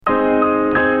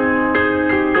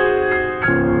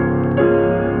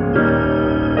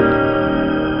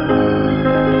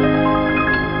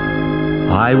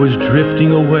I was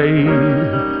drifting away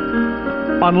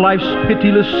on life's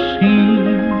pitiless sea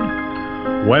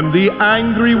when the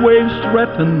angry waves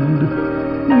threatened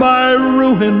my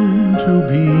ruin to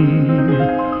be.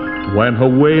 When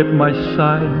away at my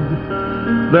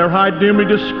side there I dimly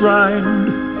descried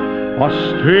a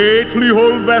stately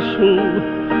old vessel,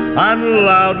 and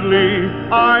loudly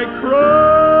I cried,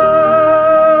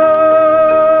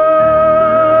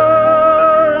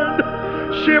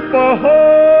 "Ship ahoy!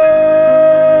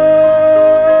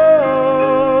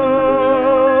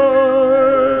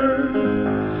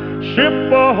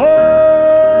 Ship ahoy!"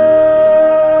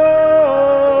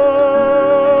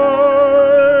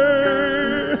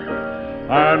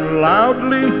 And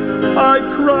loudly I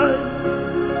cried,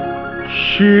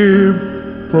 "Ship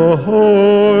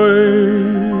ahoy!"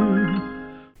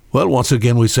 Well, once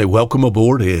again, we say welcome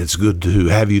aboard. It's good to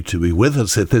have you to be with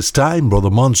us at this time. Brother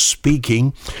Munn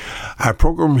speaking. Our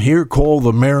program here called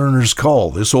The Mariner's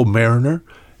Call. This old mariner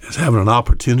is having an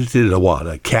opportunity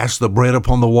to cast the bread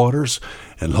upon the waters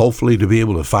and hopefully to be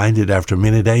able to find it after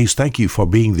many days. Thank you for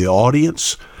being the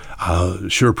audience.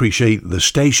 Sure appreciate the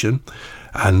station.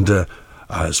 And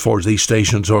as far as these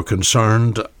stations are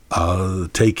concerned,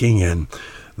 taking and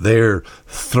they're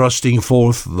thrusting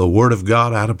forth the Word of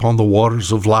God out upon the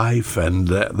waters of life, and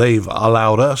they've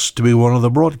allowed us to be one of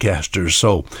the broadcasters.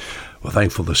 So we're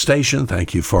thankful for the station.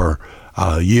 Thank you for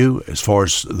you as far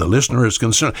as the listener is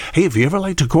concerned. Hey, if you ever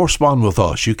like to correspond with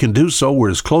us, you can do so. We're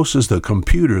as close as the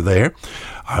computer there.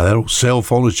 That old cell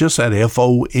phone is just at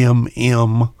FOMM.org.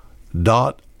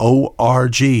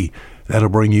 That'll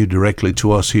bring you directly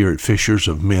to us here at Fishers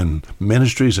of Men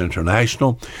Ministries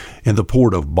International in the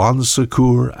port of Bon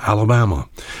Secour, Alabama.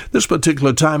 This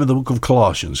particular time in the book of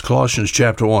Colossians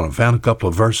chapter 1, I found a couple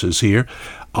of verses here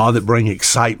that bring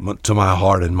excitement to my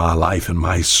heart and my life and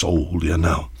my soul, you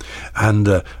know. And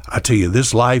I tell you,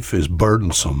 this life is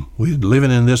burdensome. We're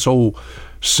living in this old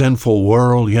sinful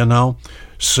world, you know.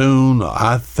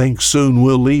 I think soon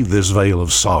we'll leave this vale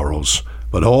of sorrows.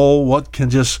 But what can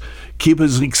just keep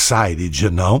us excited, you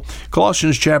know?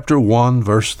 Colossians chapter 1,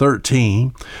 verse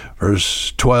 13,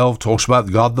 verse 12 talks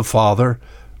about God the Father.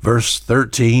 Verse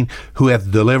 13, who hath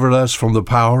delivered us from the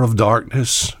power of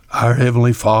darkness, our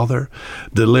Heavenly Father,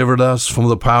 delivered us from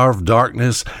the power of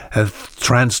darkness, hath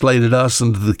translated us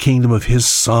into the kingdom of His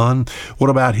Son. What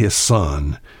about His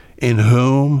Son? In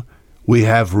whom we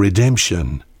have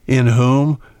redemption. In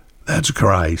whom? That's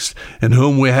Christ. In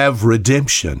whom we have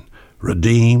redemption.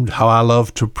 Redeemed, how I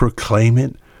love to proclaim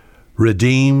it.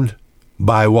 Redeemed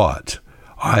by what?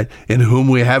 All right, in whom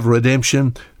we have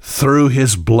redemption through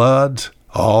His blood.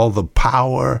 All the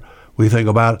power. We think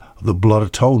about the blood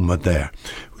atonement there.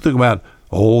 We think about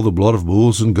the blood of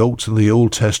bulls and goats in the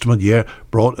Old Testament. Yeah,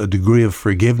 brought a degree of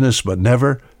forgiveness, but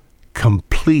never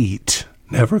complete.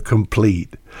 Never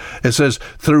complete. It says,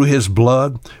 through His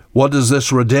blood. What is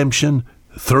this redemption?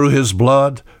 Through His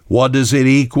blood. What does it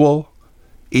equal?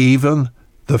 Even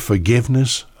the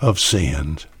forgiveness of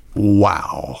sins.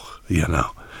 Wow, you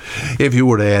know. If you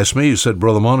were to ask me, you said,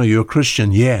 Brother Munn, are you a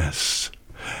Christian? Yes.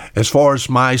 As far as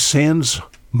my sins,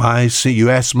 you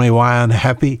asked me why I'm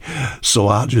happy, so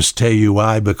I'll just tell you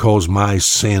why, because my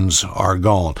sins are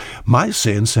gone. My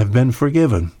sins have been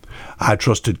forgiven. I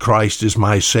trusted Christ as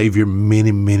my Savior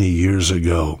many, many years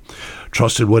ago.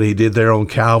 Trusted what He did there on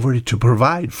Calvary to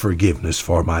provide forgiveness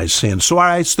for my sins. So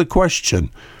I asked the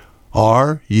question,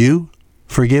 are you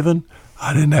forgiven?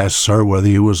 I didn't ask, sir, whether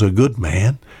you was a good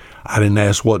man. I didn't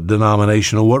ask what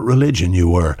denomination or what religion you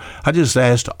were. I just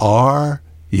asked, are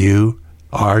you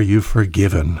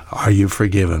forgiven? Are you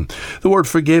forgiven? The word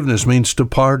forgiveness means to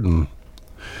pardon.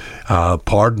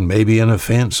 Pardon may be an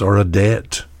offense or a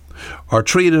debt. Or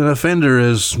treat an offender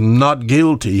as not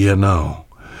guilty, you know.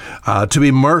 To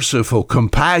be merciful,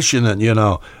 compassionate, you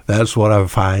know. That's what I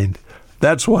find.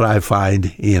 That's what I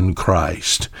find in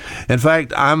Christ. In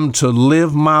fact, I'm to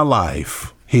live my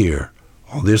life here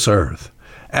on this earth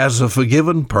as a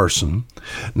forgiven person,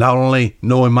 not only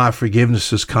knowing my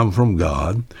forgiveness has come from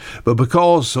God, but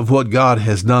because of what God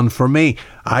has done for me,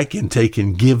 I can take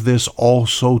and give this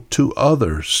also to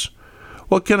others.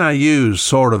 What can I use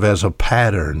sort of as a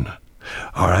pattern?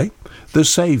 All right, the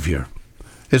Savior.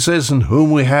 It says, in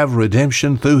whom we have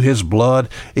redemption through His blood,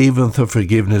 even the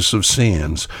forgiveness of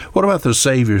sins. What about the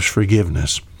Savior's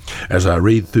forgiveness? As I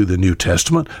read through the New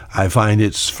Testament, I find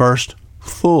it's first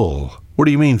full. What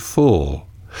do you mean full?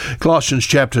 Colossians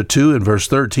chapter 2 and verse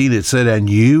 13, it said, and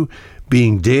you,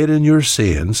 being dead in your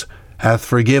sins, hath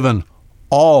forgiven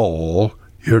all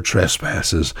your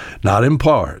trespasses, not in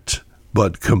part,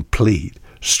 but complete,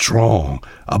 strong,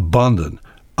 abundant,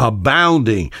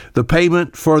 abounding. The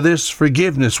payment for this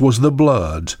forgiveness was the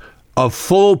blood of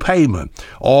full payment.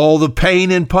 All the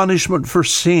pain and punishment for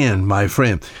sin, my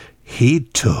friend, he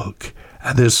took.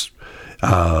 And this,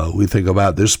 we think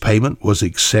about this payment was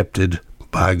accepted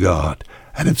by God.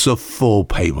 And it's a full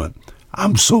payment.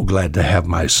 I'm so glad to have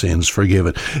my sins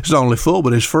forgiven. It's not only full,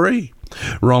 but it's free.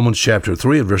 Romans chapter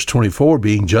 3 and verse 24,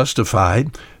 being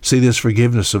justified. See, this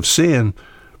forgiveness of sin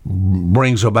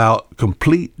brings about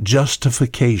complete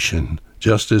justification,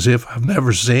 just as if I've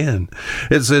never sinned.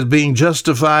 It says being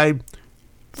justified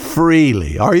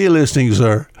freely. Are you listening,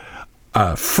 sir?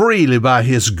 Freely by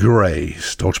his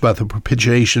grace. Talks about the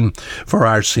propitiation for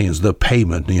our sins, the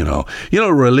payment,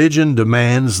 religion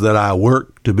demands that I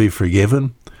work to be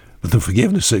forgiven, but the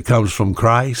forgiveness that comes from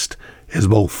Christ is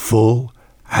both full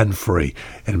and free.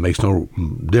 And it makes no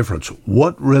difference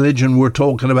what religion we're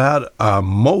talking about.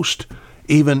 Most,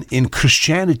 even in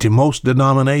Christianity, most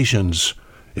denominations,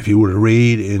 if you were to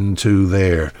read into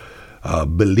their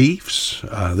beliefs,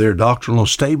 their doctrinal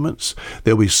statements,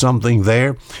 there'll be something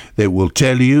there that will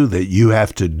tell you that you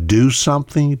have to do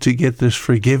something to get this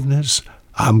forgiveness.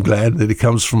 I'm glad that it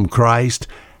comes from Christ,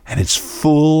 and it's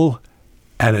full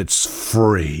and it's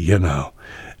free, And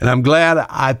I'm glad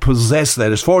I possess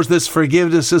that. As far as this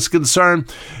forgiveness is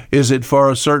concerned, is it for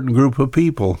a certain group of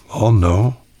people? Oh,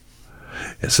 no.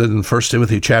 It said in 1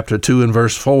 Timothy chapter 2 and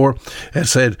verse 4, it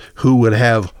said, who would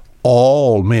have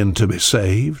all men to be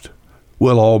saved?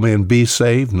 Will all men be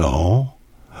saved? No.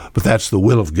 But that's the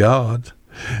will of God.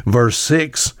 Verse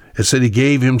 6, it said he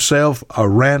gave himself a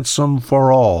ransom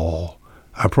for all.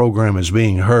 Our program is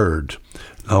being heard,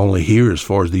 not only here as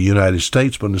far as the United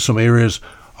States, but in some areas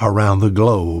around the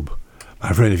globe.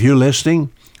 My friend, if you're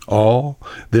listening, all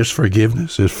this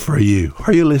forgiveness is for you.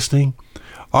 Are you listening?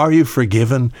 Are you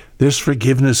forgiven? This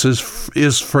forgiveness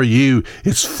is for you.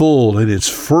 It's full and it's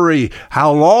free.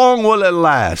 How long will it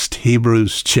last?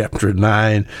 Hebrews chapter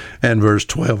 9 and verse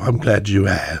 12. I'm glad you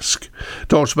asked.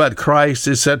 Talks about Christ.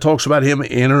 It talks about him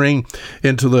entering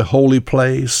into the holy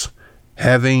place,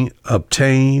 having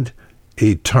obtained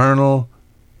eternal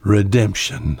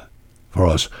redemption for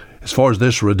us. As far as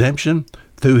this redemption,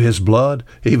 through his blood,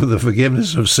 even the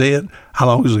forgiveness of sin, how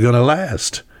long is it going to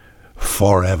last?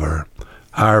 Forever.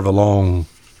 However long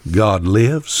God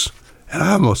lives, and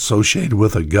I'm associated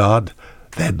with a God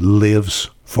that lives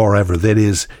forever, that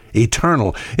is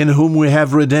eternal, in whom we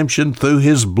have redemption through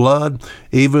his blood,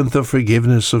 even the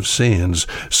forgiveness of sins.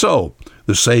 So,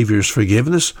 the Savior's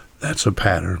forgiveness, that's a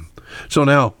pattern. So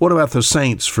now, what about the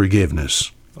saints'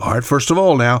 forgiveness? All right, first of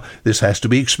all now, this has to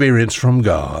be experienced from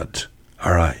God.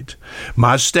 All right.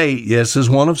 My state, yes, is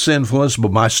one of sinfulness,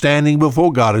 but my standing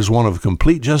before God is one of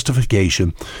complete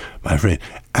justification, my friend.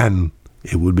 And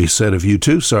it would be said of you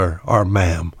too, sir, or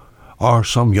ma'am, or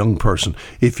some young person,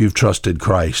 if you've trusted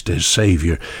Christ as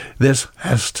Savior. This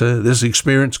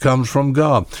experience comes from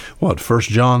God. 1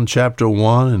 John chapter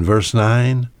 1 and verse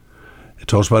 9, it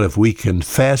talks about if we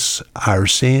confess our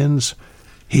sins,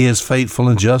 he is faithful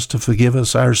and just to forgive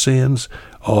us our sins,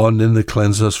 and then to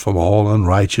cleanse us from all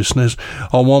unrighteousness.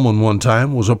 A woman one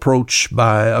time was approached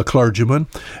by a clergyman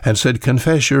and said,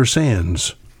 confess your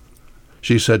sins.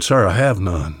 She said, sir, I have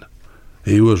none.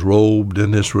 He was robed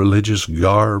in this religious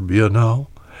garb,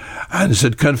 and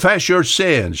said, confess your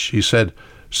sins. She said,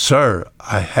 sir,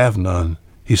 I have none.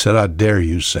 He said, I dare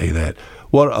you say that.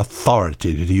 What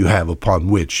authority do you have upon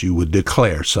which you would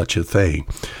declare such a thing?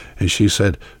 And she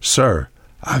said, sir,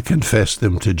 I confess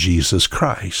them to Jesus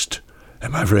Christ.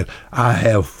 And my friend, I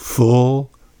have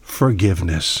full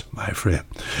forgiveness, my friend.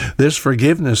 This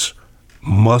forgiveness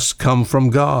must come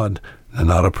from God and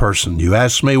not a person. You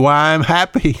ask me why I'm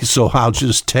happy, so I'll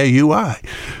just tell you why.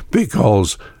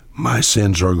 Because my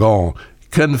sins are gone.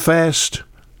 Confessed,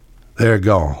 they're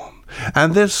gone.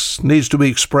 And this needs to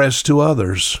be expressed to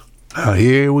others. Now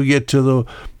here we get to the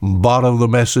bottom of the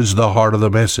message, the heart of the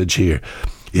message here.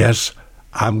 Yes,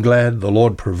 I'm glad the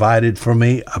Lord provided for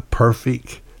me a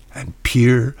perfect and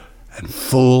pure and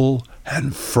full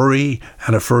and free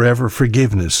and a forever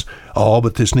forgiveness.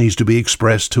 But this needs to be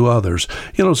expressed to others.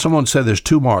 Someone said there's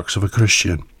two marks of a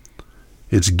Christian.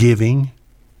 It's giving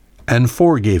and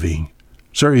forgiving.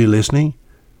 Sir, are you listening?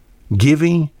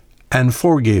 Giving and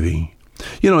forgiving.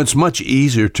 It's much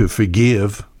easier to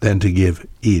forgive than to get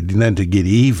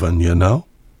even,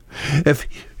 If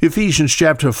Ephesians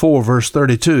chapter 4, verse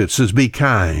 32, it says, be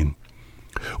kind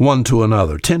one to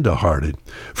another, tender-hearted,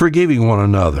 forgiving one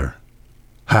another.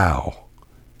 How?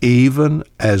 Even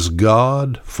as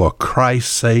God, for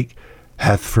Christ's sake,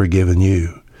 hath forgiven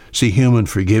you. See, human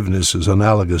forgiveness is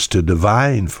analogous to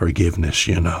divine forgiveness,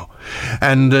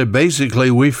 And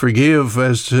basically, we forgive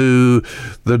as to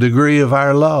the degree of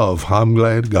our love. I'm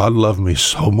glad God loved me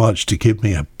so much to give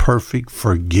me a perfect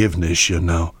forgiveness, you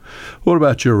know. What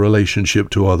about your relationship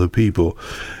to other people?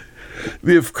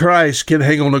 If Christ can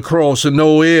hang on the cross and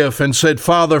no if and said,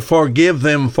 Father, forgive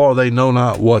them, for they know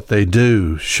not what they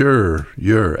do. Sure,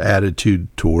 your attitude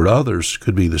toward others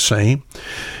could be the same.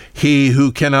 He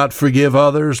who cannot forgive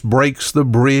others breaks the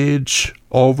bridge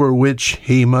over which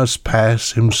he must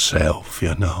pass himself,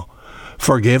 you know.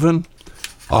 Forgiven?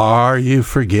 Are you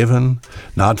forgiven?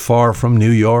 Not far from New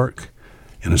York,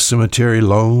 in a cemetery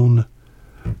lone,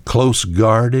 close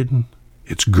guarded,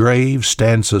 its grave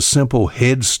stands a simple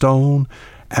headstone,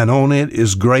 and on it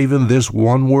is graven this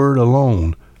one word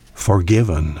alone,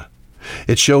 forgiven.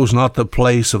 It shows not the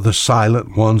place of the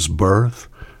silent one's birth,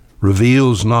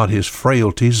 reveals not his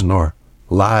frailties nor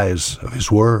lies of his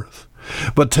worth,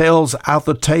 but tells out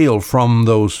the tale from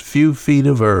those few feet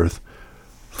of earth.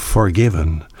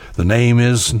 Forgiven. The name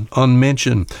is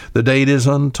unmentioned, the date is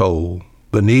untold.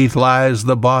 Beneath lies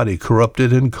the body,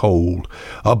 corrupted and cold.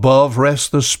 Above rests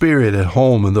the spirit at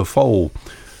home in the fold.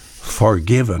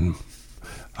 Forgiven.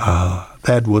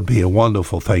 That would be a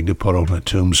wonderful thing to put on a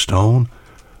tombstone.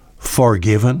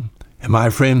 Forgiven. And my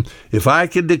friend, if I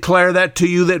could declare that to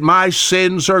you, that my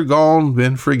sins are gone,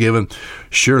 been forgiven,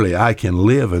 surely I can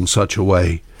live in such a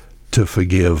way to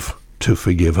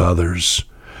forgive others.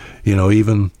 You know,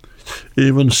 even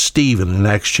Stephen in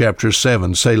Acts chapter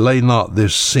 7 say, lay not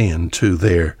this sin to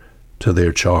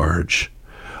their charge.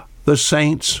 The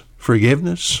saints,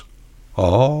 forgiveness.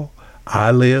 Oh,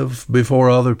 I live before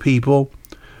other people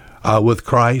with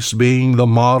Christ being the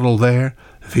model there.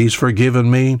 If he's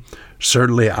forgiven me,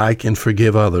 certainly I can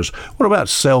forgive others. What about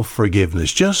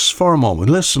self-forgiveness? Just for a moment.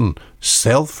 Listen,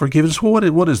 self-forgiveness,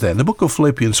 what is that? In the book of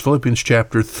Philippians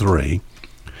chapter 3,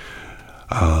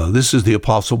 this is the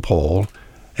Apostle Paul,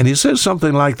 and he says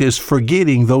something like this,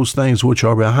 forgetting those things which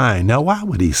are behind. Now, why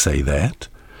would he say that?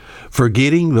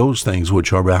 Forgetting those things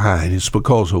which are behind. It's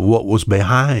because of what was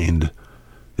behind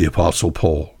the Apostle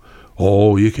Paul.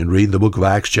 Oh, you can read the book of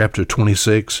Acts chapter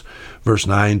 26, verse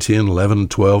 9, 10, 11,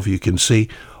 12. You can see,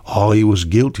 he was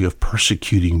guilty of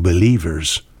persecuting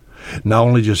believers. Not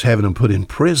only just having them put in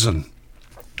prison,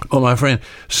 but, my friend,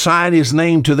 sign his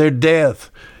name to their death.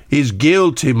 He's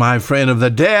guilty, my friend, of the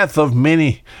death of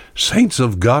many saints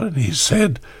of God. And he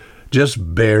said,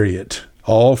 just bury it.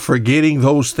 All forgetting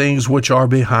those things which are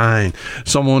behind.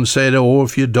 Someone said,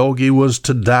 if your doggy was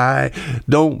to die,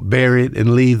 don't bury it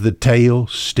and leave the tail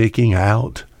sticking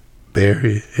out.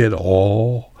 Bury it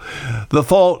all. The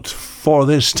thought for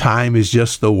this time is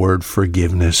just the word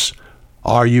forgiveness.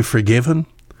 Are you forgiven?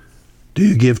 Do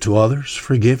you give to others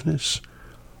forgiveness?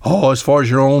 As far as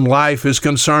your own life is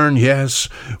concerned, yes,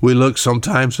 we look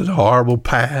sometimes at a horrible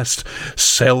past,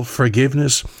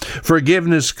 self-forgiveness.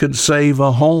 Forgiveness could save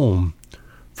a home.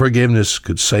 Forgiveness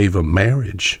could save a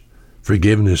marriage.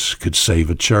 Forgiveness could save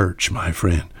a church, my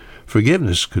friend.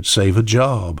 Forgiveness could save a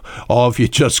job. If you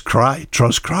just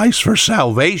trust Christ for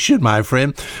salvation, my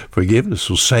friend, forgiveness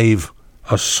will save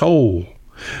a soul.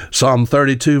 Psalm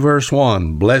 32, verse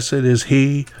 1, blessed is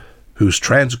he whose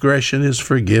transgression is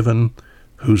forgiven,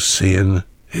 whose sin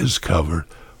is covered.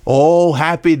 Oh,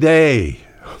 happy day,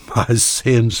 my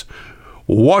sins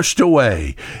washed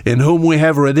away, in whom we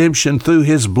have redemption through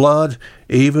his blood,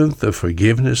 even the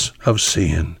forgiveness of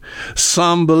sin.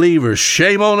 Some believers,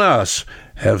 shame on us,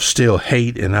 have still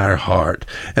hate in our heart,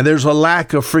 and there's a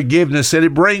lack of forgiveness, and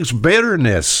it brings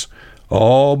bitterness.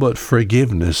 But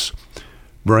forgiveness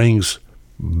brings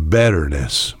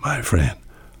betterness, my friend.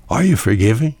 Are you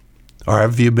forgiving? Or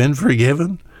have you been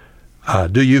forgiven?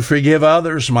 Do you forgive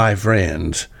others, my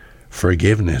friends?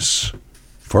 Forgiveness.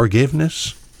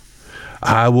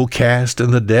 I will cast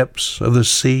in the depths of the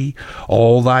sea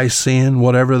all thy sin,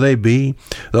 whatever they be.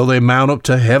 Though they mount up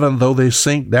to heaven, though they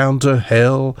sink down to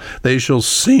hell, they shall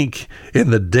sink in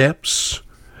the depths.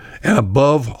 And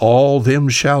above all them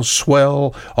shall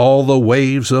swell all the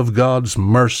waves of God's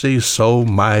mercy, so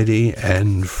mighty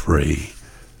and free.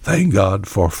 Thank God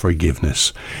for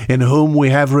forgiveness, in whom we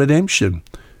have redemption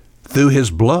through his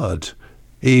blood,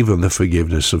 even the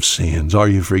forgiveness of sins. Are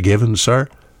you forgiven, sir?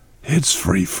 It's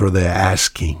free for the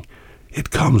asking. It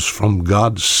comes from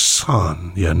God's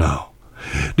Son, you know.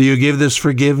 Do you give this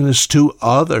forgiveness to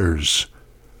others?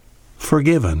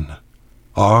 Forgiven.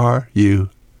 Are you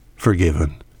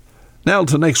forgiven? Now,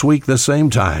 till next week, the same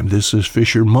time, this is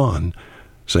Fisher Munn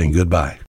saying goodbye.